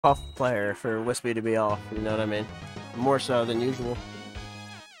Off player for Wispy to be off, you know what I mean? More so than usual.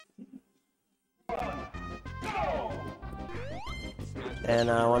 And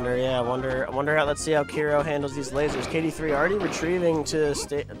I wonder how. Let's see how Kero handles these lasers. KD3 already retrieving to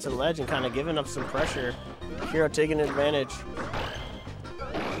ledge and kind of giving up some pressure. Kero taking advantage.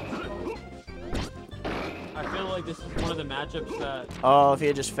 I feel like this is one of the matchups that. Oh, if he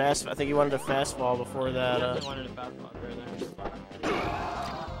had just I think he wanted a fastball before that. Definitely wanted a fastball right there.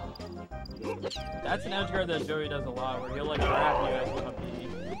 That's an edge guard that Joey does a lot, where he'll like grab you as an up B.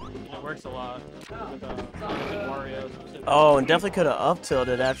 It works a lot with Wario. Oh, and definitely could have up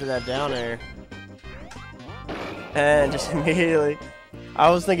tilted after that down air. And just immediately, I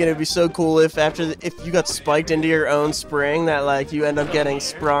was thinking it'd be so cool if if you got spiked into your own spring that like you end up getting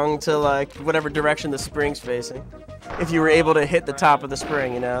sprung to like whatever direction the spring's facing. If you were able to hit the top of the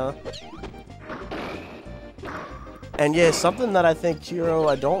spring, you know. And yeah, something that I think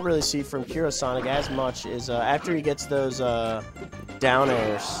I don't really see from KeroSonic as much is after he gets those down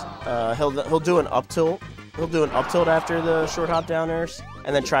airs, he'll do an up tilt. He'll do an up tilt after the short hop down airs,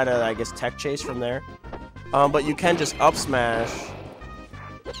 and then try to, I guess, tech chase from there. But you can just up smash.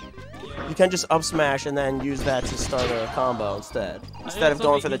 You can just up smash and then use that to start a combo instead of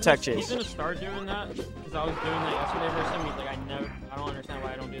going for the tech chase. He's gonna start doing that because I was doing that yesterday versus him. He's like, I don't understand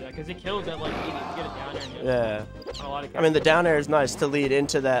why I don't do that because it kills at like you get it down there. Yeah. I mean, the down air is nice to lead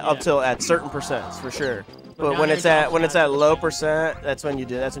into that up tilt at certain percents for sure. But when it's at low percent, that's when you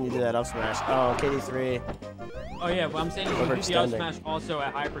do that up smash. Oh, KD3. Oh yeah, but I'm saying you do the up smash also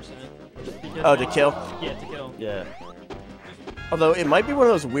at high percent. Oh, to kill? Yeah, to kill. Yeah. Although it might be one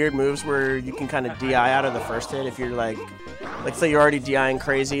of those weird moves where you can kind of DI out of the first hit if you're like say you're already DIing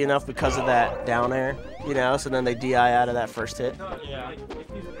crazy enough because of that down air, you know, so then they DI out of that first hit. Yeah.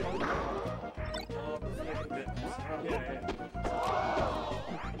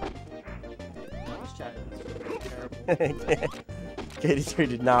 KD3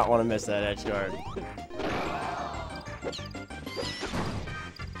 did not want to miss that edge guard.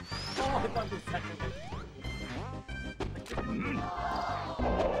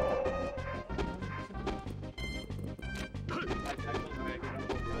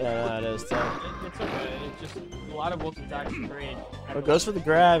 Yeah, no, it is tough. It's okay. It's just a lot of wolf attacks are great. But it goes for the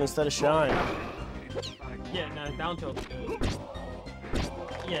grab instead of shine. Yeah, no, down tilt's good.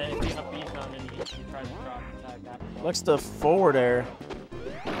 Yeah, if you up B's on and he tries to drop attack after. Looks the forward air.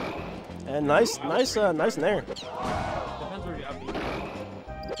 And nice nair. Depends where you up B.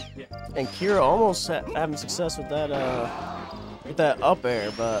 Yeah. And Kero almost having success with that up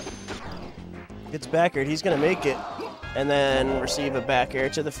air, but gets back aired. He's gonna make it, and then receive a back air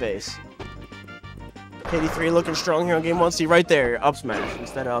to the face. KD3 looking strong here on game one. See right there, up smash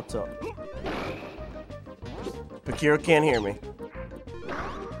instead of up tilt. But Kero can't hear me.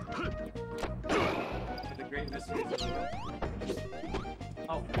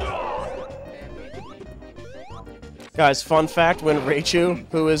 Guys, fun fact, when Raichu,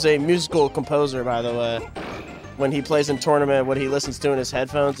 who is a musical composer, by the way, when he plays in tournament, what he listens to in his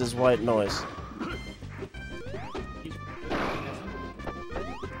headphones is white noise.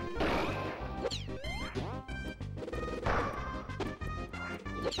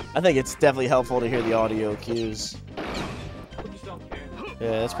 I think it's definitely helpful to hear the audio cues.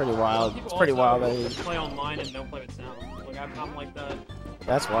 Yeah, that's pretty wild. It's pretty wild that he play online and don't play with sound. Like I'm like that.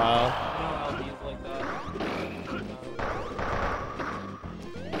 That's wild. I know LD's like that.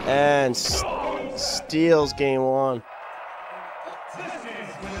 And steals game one.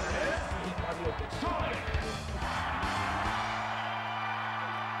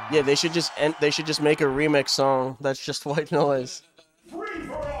 Yeah, they should just make a remix song that's just white noise.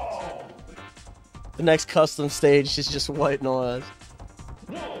 The next custom stage is just white noise.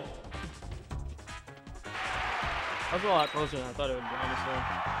 That was a lot closer than I thought it would be, honestly.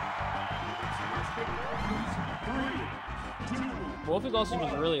 Wolf is also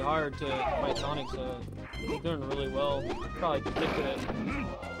just really hard to fight Sonic, so he's doing really well. Probably just stick with it.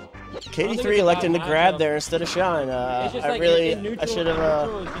 KD3 electing to grab there instead of shine. I should have.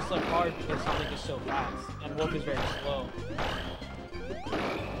 It's just like hard because Sonic is so fast and Wolf is very slow.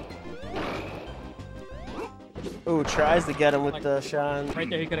 Ooh, tries to get him with the shine. Right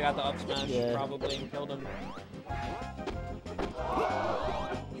there, he could have got the up smash probably and killed him.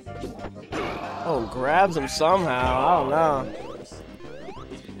 Oh, grabs him somehow. I don't know.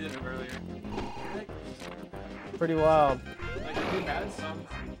 He did it earlier. Pretty wild. Like if he had some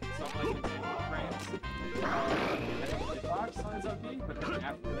like frames, box lines up B, but then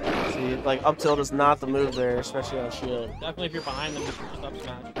after that. See, like up tilt is not the move there, especially on shield. Definitely if you're behind them, you should just up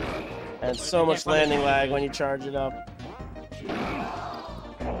smash. And so much landing lag when you charge it up.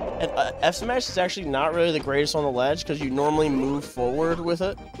 And F smash is actually not really the greatest on the ledge because you normally move forward with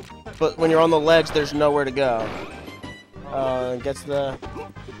it. But when you're on the ledge, there's nowhere to go. Gets the...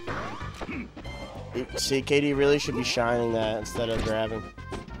 See, KD really should be shining that instead of grabbing.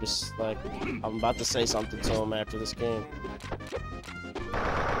 Just like, I'm about to say something to him after this game.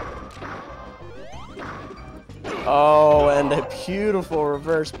 Oh, and a beautiful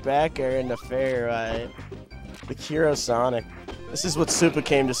reverse back air into fair, right? The KeroSonic. This is what Super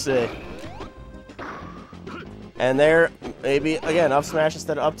came to see. And there, maybe, again, up smash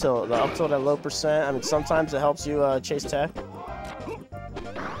instead of up tilt. The up tilt at low percent. I mean, sometimes it helps you chase tech.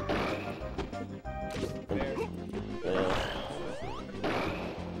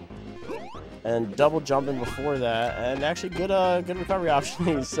 And double jumping before that, and actually good recovery option.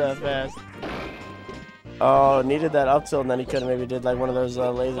 He's fast. Oh, needed that up tilt, and then he could have maybe did like one of those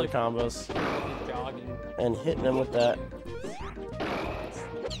laser combos. And hitting him with that.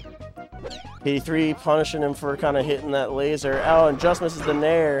 KD3 punishing him for kind of hitting that laser. Oh, and just misses the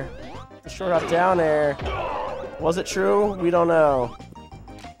nair. The short up down air. Was it true? We don't know.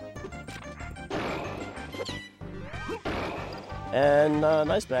 And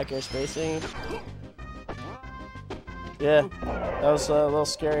nice back air spacing. Yeah, that was a little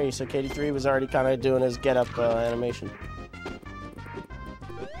scary. So KD3 was already kind of doing his get up animation.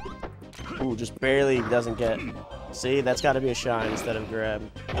 Ooh, just barely doesn't get. See, that's got to be a shine instead of grab.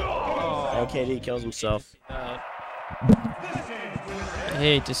 And KD kills himself. I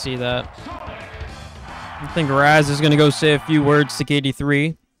hate to see that. I think Raz is going to go say a few words to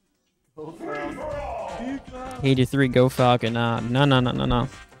KD3. KD3, go Falcon. No.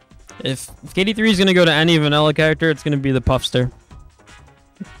 If KD3 is going to go to any vanilla character, it's going to be the Puffster.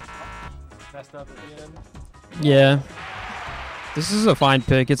 Messed up at the end. Yeah. This is a fine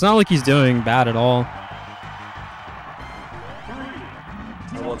pick. It's not like he's doing bad at all.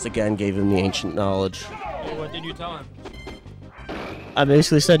 I once again gave him the ancient knowledge. Hey, what did you tell him? I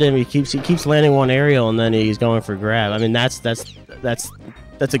basically said to him he keeps landing one aerial and then he's going for grab. I mean that's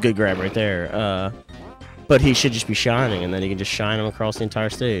a good grab right there. But he should just be shining, and then he can just shine him across the entire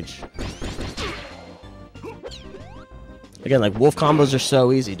stage. Again, like, wolf combos are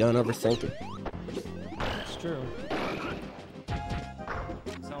so easy. Don't overthink it. It's true.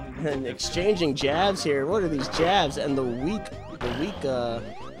 And exchanging jabs here. What are these jabs? And the weak,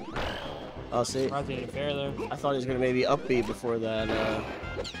 oh, see. Fair there. I thought he was going to maybe up B before that.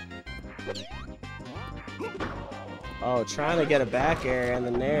 Oh, trying to get a back air and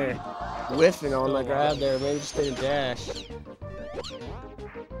then there. Whiffing on the grab there, maybe just didn't dash.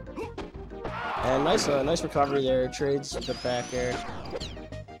 And nice recovery there. Trades the back air.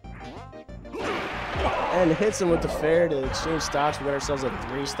 And hits him with the fair to exchange stocks. We got ourselves a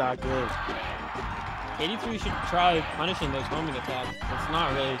 3-stock game. KD3 should try punishing those homing attacks. It's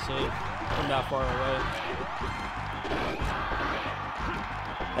not really safe from that far away.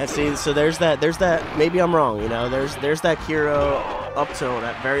 And see, so there's that. Maybe I'm wrong, you know. There's that Kero up tilt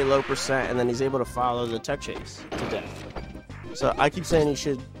at very low percent, and then he's able to follow the tech chase to death. So I keep saying he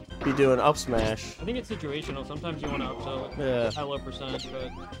should be doing up smash. I think it's situational. Sometimes you want to up tilt at low percentage, but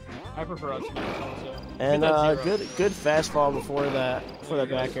I prefer up smash also. And good fast fall before that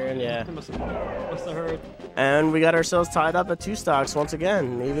back air, and yeah. Must have hurt. And we got ourselves tied up at 2 stocks once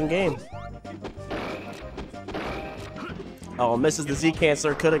again, even game. Oh, misses the Z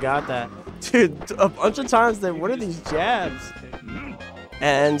canceler, could have got that. Dude, a bunch of times what are these jabs?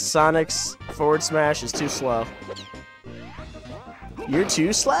 And Sonic's forward smash is too slow. You're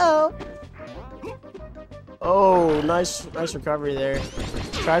too slow. Oh, nice recovery there.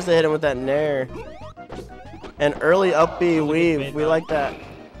 Tries to hit him with that nair. And early up B weave, we like that.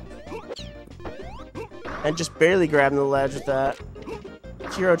 And just barely grabbing the ledge with that.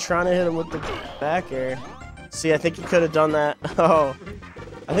 Kero trying to hit him with the back air. See, I think he could have done that. Oh,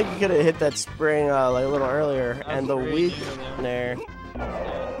 I think he could have hit that spring like a little earlier. And the weak nair.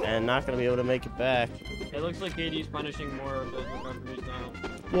 And not going to be able to make it back. It looks like KD's punishing more of those recoveries now.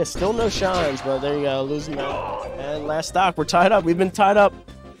 Yeah, still no shines, but there you go, losing that. And last stock, we're tied up. We've been tied up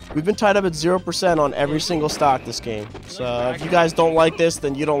at 0% on every single stock this game. So if you guys don't like this,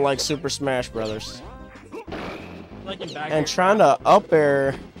 then you don't like Super Smash Brothers. And trying to up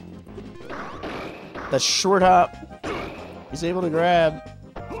air that short hop. He's able to grab.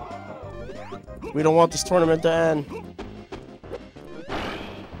 We don't want this tournament to end.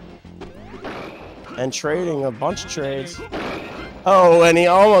 And trading a bunch of trades. Oh, and he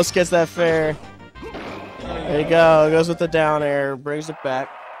almost gets that fair. There you go. Goes with the down air. Brings it back.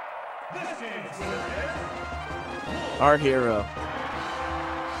 Our hero.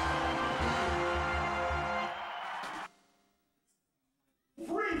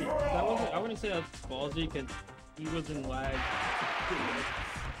 I wouldn't say that's ballsy because he was in lag.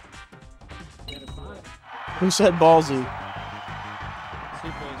 Who said ballsy?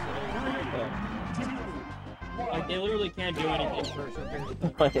 Like, they literally can't do anything for a short period of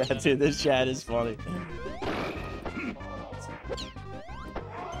time. Oh yeah, dude, this chat is funny.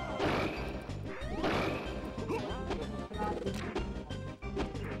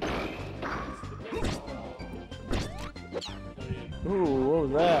 Ooh, what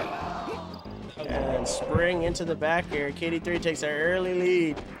was that? And spring into the back air. KD3 takes an early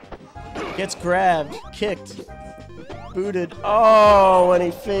lead. Gets grabbed, kicked, booted. Oh, and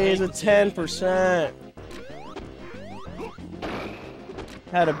he fades with 10%.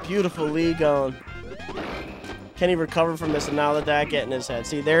 Had a beautiful lead going. Can he recover from this and now let that get in his head?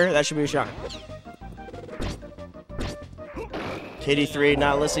 See there? That should be a shot. KD3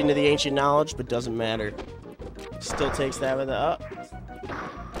 not listening to the ancient knowledge, but doesn't matter. Still takes that with it up.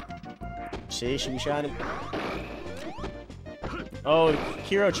 See, should be shining. Oh,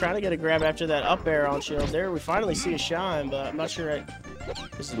 Kero trying to get a grab after that up air on shield. There, we finally see a shine, but I'm not sure.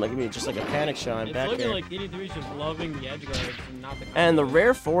 This is like maybe just like a panic shine it's back there. It's looking like KD3 is just loving the edge guards and not the. And the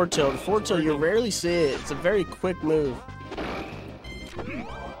rare forward tilt. Forward tilt, you rarely see it. It's a very quick move.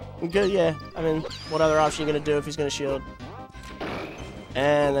 Good, yeah. I mean, what other option are you gonna do if he's gonna shield?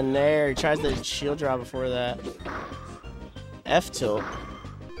 And then there, he tries the shield drop before that. F tilt.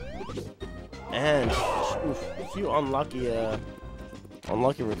 And oof, a few unlucky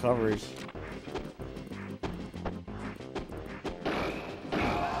recoveries.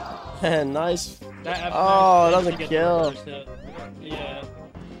 And nice. Oh, it doesn't kill. Yeah.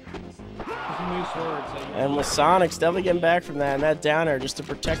 He moves forward, so and with Sonic's definitely getting back from that, and that down air just to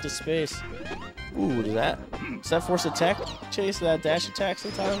protect his space. Ooh, does that force attack chase, that dash attack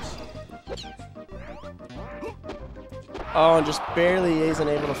sometimes? Oh, and just barely isn't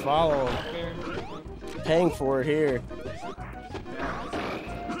able to follow him. Paying for it here.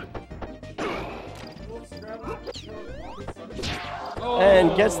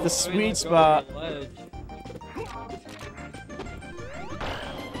 And gets the sweet spot.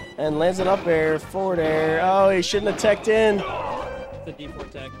 And lands an up air, forward air. Oh, he shouldn't have teched in. The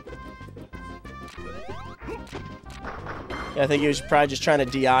D4 tech. Yeah, I think he was probably just trying to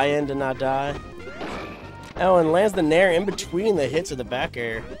DI in to not die. Oh, and lands the nair in between the hits of the back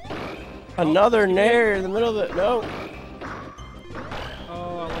air. Another nair in the middle of it. No.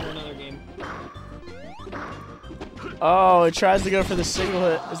 Oh, I won another game. Oh, it tries to go for the single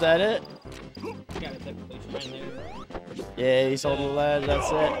hit. Is that it? Got it technically fine there. Yeah, he's holding the ledge.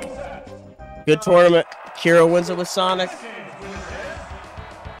 That's it. Good tournament. Kero wins it with Sonic.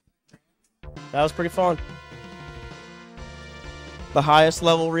 That was pretty fun. The highest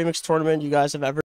level remix tournament you guys have ever